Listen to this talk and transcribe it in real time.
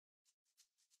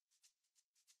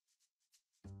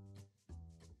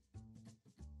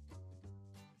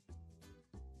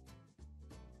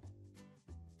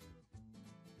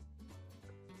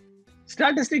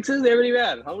Statistics is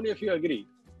everywhere. How many of you agree?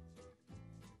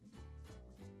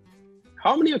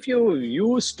 How many of you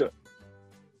used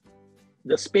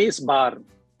the space bar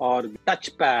or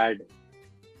touchpad?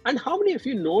 And how many of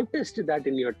you noticed that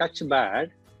in your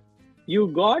touchpad, you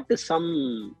got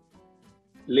some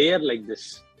layer like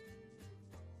this?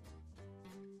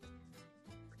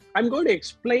 I'm going to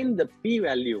explain the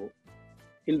p-value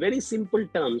in very simple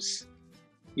terms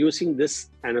using this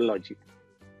analogy.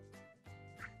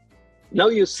 Now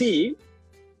you see,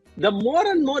 the more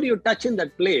and more you touch in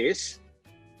that place,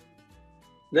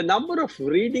 the number of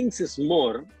readings is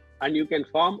more, and you can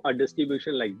form a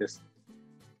distribution like this.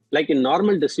 Like in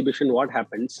normal distribution, what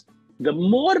happens? The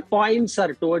more points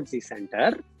are towards the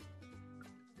center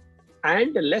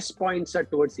and less points are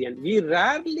towards the end. We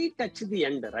rarely touch the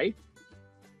end, right?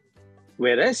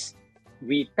 Whereas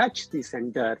we touch the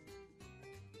center.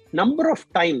 Number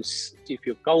of times, if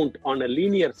you count on a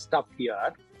linear stuff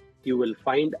here, you will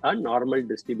find a normal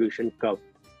distribution curve.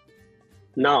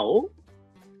 Now,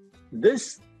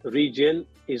 this region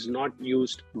is not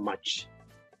used much,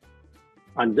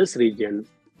 and this region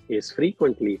is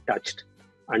frequently touched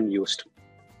and used.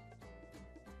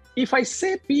 If I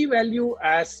say p-value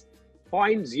as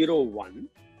 0.01,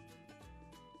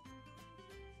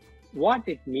 what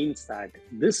it means that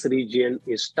this region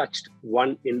is touched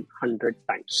 1 in 100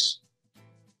 times.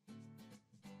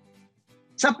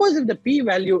 Suppose if the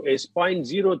p-value is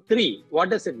 0.03, what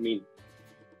does it mean?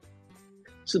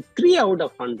 So 3 out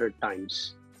of 100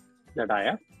 times that I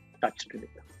have touched it.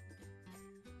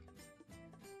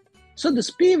 So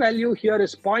this p-value here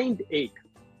is 0.8.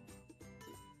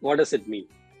 What does it mean?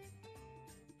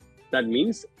 That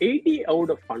means 80 out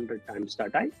of 100 times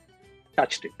that I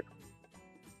touched it.